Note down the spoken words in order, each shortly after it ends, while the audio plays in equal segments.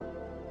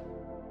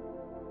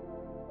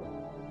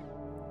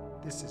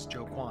This is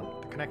Joe Kwan,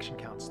 the Connection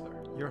Counselor,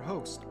 your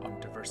host on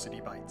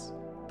Diversity Bites,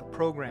 the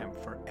program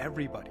for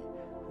everybody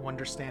who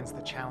understands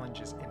the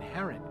challenges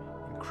inherent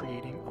in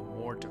creating a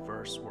more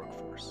diverse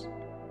workforce.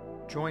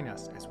 Join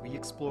us as we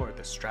explore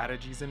the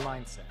strategies and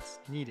mindsets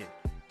needed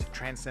to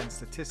transcend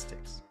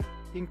statistics,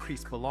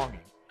 increase belonging,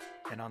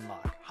 and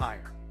unlock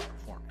higher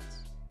performance.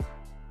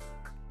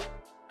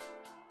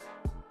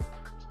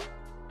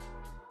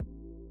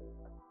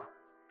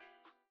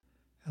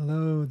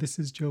 Hello, this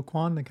is Joe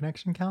Kwan, the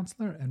Connection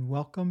Counselor, and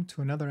welcome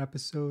to another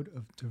episode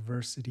of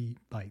Diversity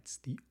Bites,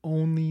 the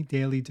only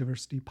daily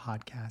diversity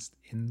podcast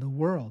in the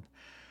world.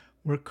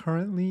 We're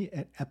currently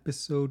at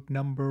episode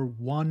number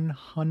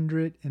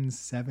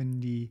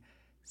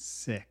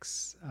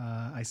 176.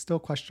 I still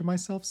question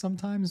myself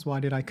sometimes. Why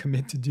did I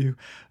commit to do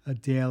a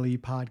daily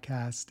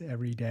podcast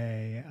every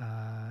day?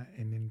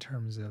 And in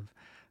terms of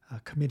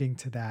committing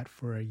to that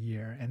for a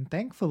year. And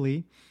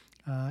thankfully,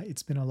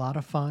 it's been a lot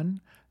of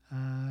fun.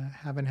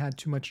 Haven't had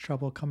too much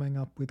trouble coming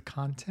up with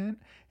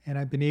content, and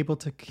I've been able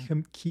to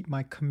keep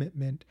my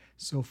commitment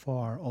so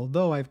far.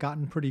 Although I've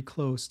gotten pretty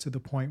close to the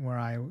point where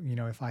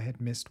if I had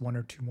missed one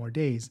or two more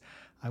days,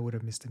 I would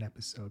have missed an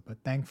episode.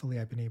 But thankfully,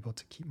 I've been able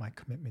to keep my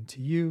commitment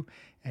to you,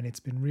 and it's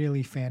been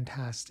really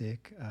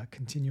fantastic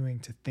continuing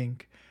to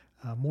think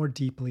more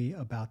deeply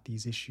about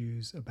these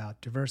issues, about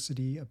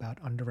diversity,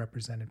 about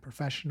underrepresented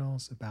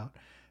professionals, about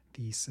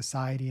the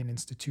society and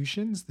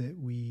institutions that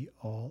we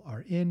all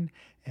are in,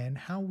 and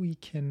how we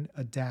can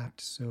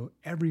adapt so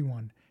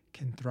everyone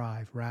can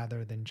thrive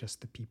rather than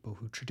just the people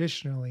who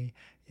traditionally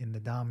in the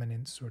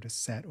dominant sort of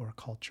set or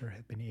culture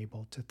have been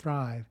able to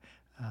thrive,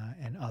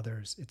 and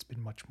others it's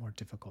been much more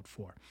difficult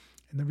for.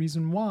 And the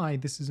reason why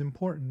this is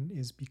important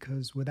is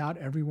because without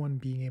everyone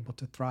being able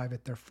to thrive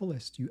at their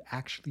fullest, you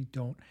actually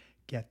don't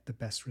get the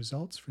best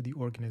results for the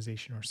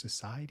organization or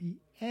society.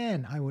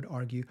 And I would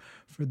argue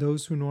for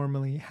those who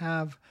normally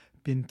have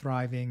been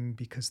thriving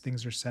because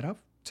things are set up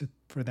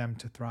for them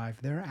to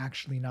thrive, they're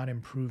actually not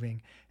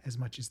improving as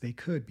much as they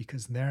could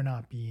because they're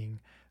not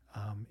being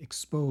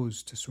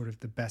exposed to sort of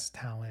the best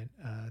talent,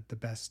 the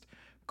best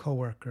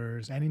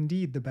coworkers, and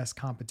indeed the best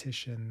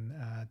competition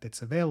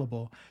that's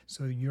available.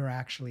 So you're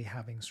actually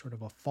having sort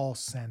of a false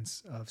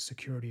sense of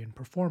security and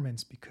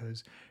performance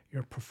because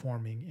you're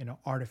performing in an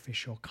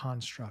artificial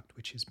construct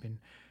which has been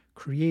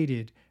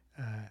created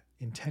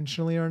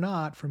intentionally or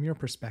not from your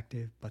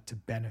perspective, but to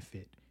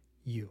benefit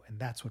you. And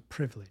that's what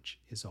privilege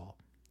is all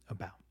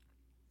about.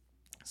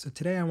 So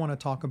today I want to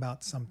talk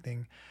about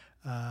something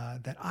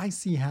that I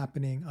see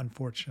happening,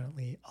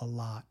 unfortunately, a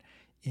lot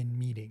in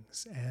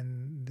meetings.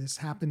 And this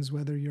happens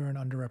whether you're an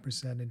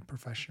underrepresented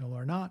professional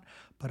or not,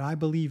 but I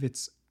believe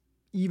it's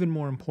even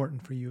more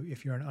important for you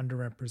if you're an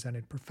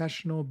underrepresented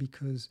professional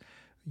because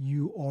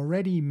you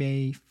already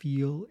may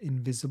feel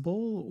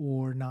invisible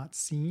or not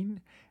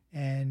seen.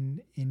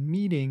 And in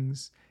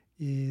meetings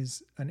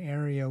is an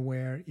area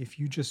where if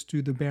you just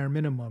do the bare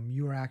minimum,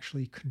 you are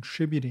actually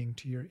contributing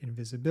to your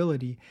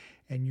invisibility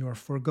and you're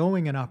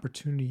foregoing an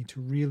opportunity to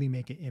really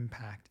make an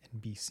impact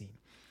and be seen.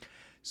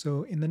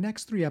 So in the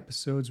next 3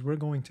 episodes, we're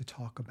going to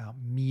talk about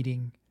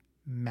meeting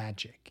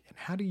magic and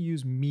how to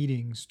use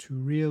meetings to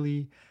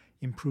really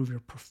improve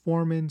your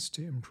performance,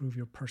 to improve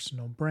your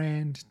personal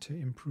brand, to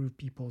improve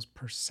people's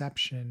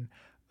perception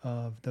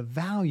of the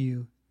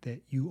value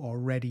that you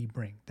already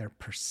bring, their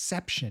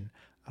perception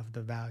of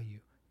the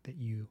value that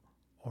you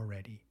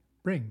already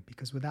bring.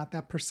 Because without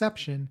that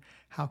perception,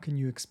 how can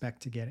you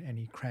expect to get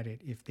any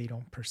credit if they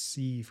don't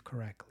perceive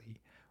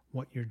correctly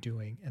what you're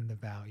doing and the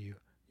value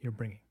you're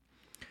bringing?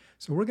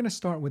 So we're going to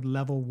start with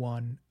level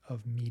 1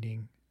 of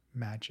meeting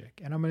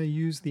magic. And I'm going to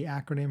use the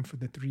acronym for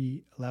the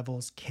 3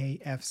 levels,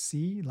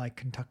 KFC, like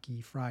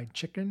Kentucky Fried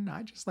Chicken.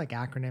 I just like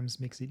acronyms,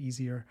 makes it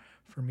easier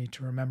for me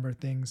to remember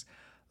things.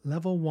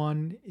 Level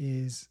 1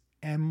 is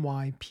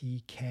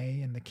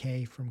MYPK, and the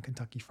K from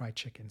Kentucky Fried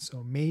Chicken.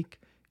 So make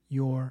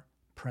your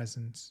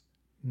presence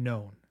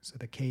known. So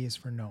the K is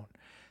for known.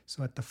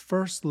 So at the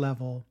first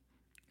level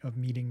of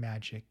meeting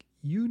magic,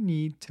 you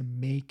need to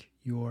make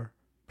your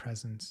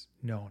presence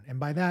known. And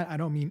by that, I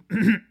don't mean,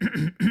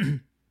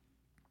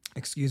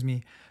 excuse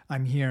me,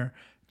 I'm here,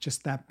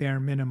 just that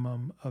bare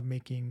minimum of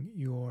making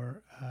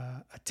your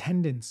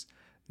attendance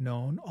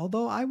known.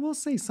 Although I will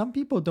say some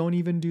people don't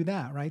even do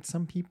that, right?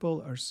 Some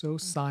people are so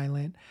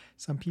silent,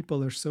 some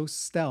people are so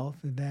stealth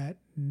that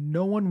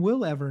no one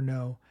will ever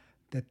know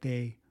that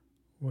they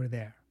were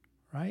there,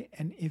 right?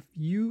 And if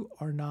you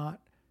are not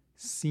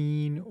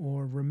seen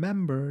or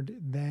remembered,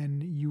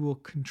 then you will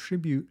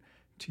contribute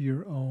to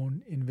your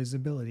own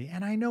invisibility.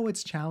 And I know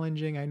it's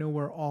challenging. I know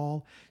we're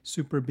all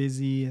super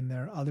busy and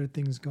there are other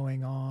things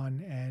going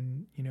on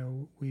and,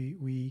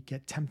 we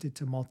get tempted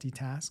to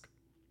multitask.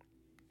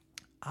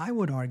 I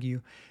would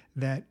argue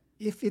that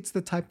if it's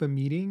the type of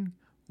meeting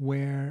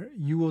where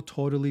you will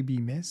totally be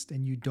missed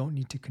and you don't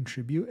need to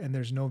contribute and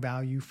there's no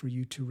value for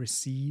you to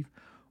receive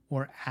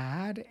or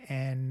add,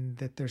 and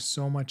that there's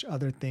so much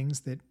other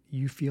things that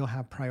you feel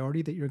have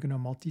priority that you're going to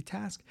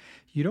multitask,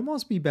 you'd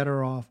almost be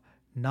better off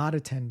not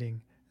attending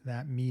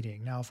that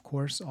meeting. Now, of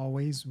course,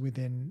 always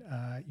within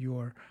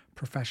your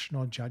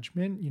professional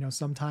judgment.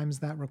 Sometimes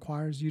that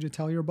requires you to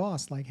tell your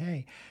boss, like,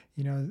 hey,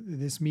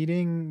 this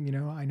meeting,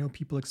 I know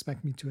people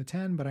expect me to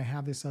attend, but I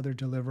have this other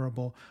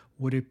deliverable.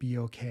 Would it be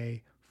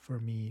okay for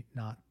me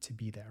not to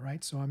be there,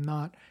 right? So I'm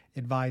not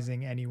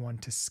advising anyone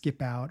to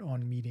skip out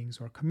on meetings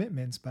or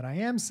commitments, but I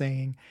am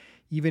saying,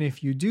 even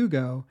if you do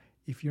go,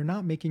 if you're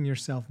not making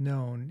yourself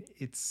known,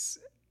 it's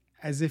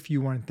as if you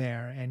weren't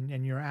there,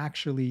 and you're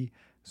actually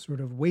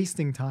sort of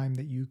wasting time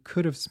that you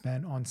could have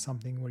spent on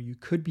something where you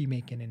could be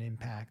making an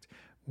impact,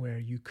 where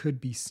you could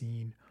be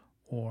seen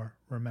or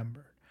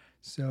remembered.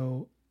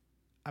 So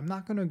I'm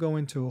not going to go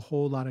into a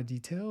whole lot of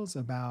details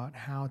about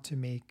how to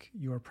make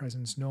your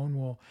presence known.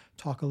 We'll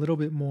talk a little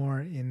bit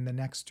more in the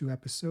next 2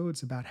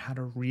 episodes about how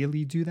to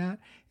really do that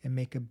and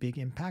make a big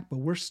impact. But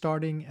we're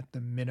starting at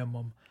the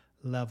minimum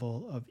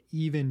level of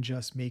even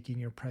just making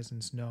your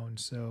presence known.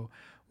 So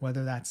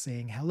whether that's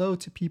saying hello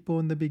to people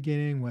in the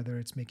beginning, whether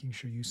it's making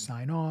sure you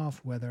sign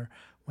off, whether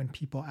when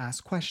people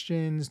ask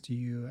questions, do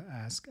you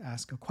ask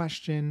a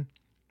question?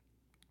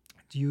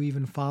 Do you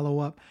even follow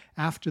up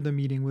after the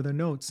meeting with a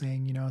note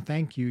saying,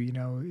 thank you,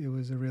 it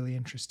was a really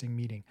interesting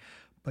meeting.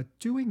 But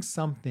doing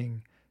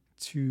something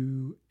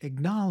to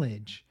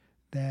acknowledge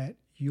that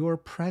your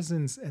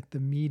presence at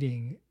the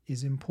meeting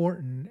is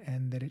important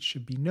and that it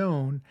should be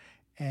known,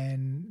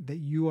 and that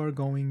you are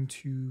going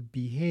to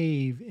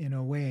behave in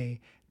a way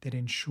that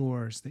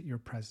ensures that your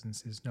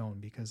presence is known,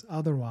 because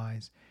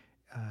otherwise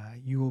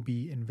you will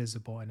be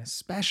invisible. And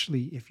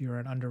especially if you're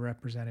an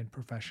underrepresented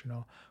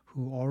professional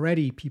who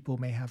already people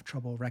may have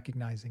trouble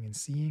recognizing and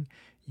seeing,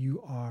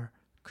 you are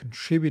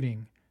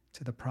contributing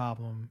to the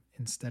problem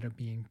instead of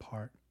being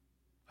part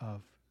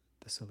of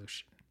the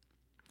solution.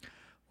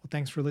 Well,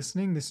 thanks for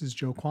listening. This is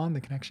Joe Kwan, the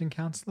Connection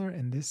Counselor,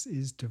 and this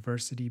is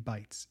Diversity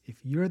Bites. If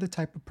you're the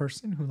type of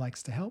person who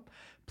likes to help,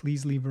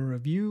 please leave a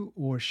review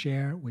or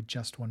share with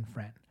just one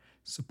friend.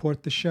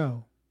 Support the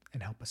show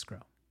and help us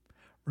grow.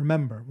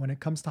 Remember, when it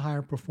comes to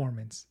higher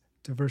performance,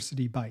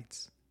 diversity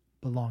bites,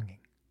 belonging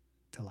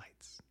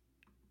delights.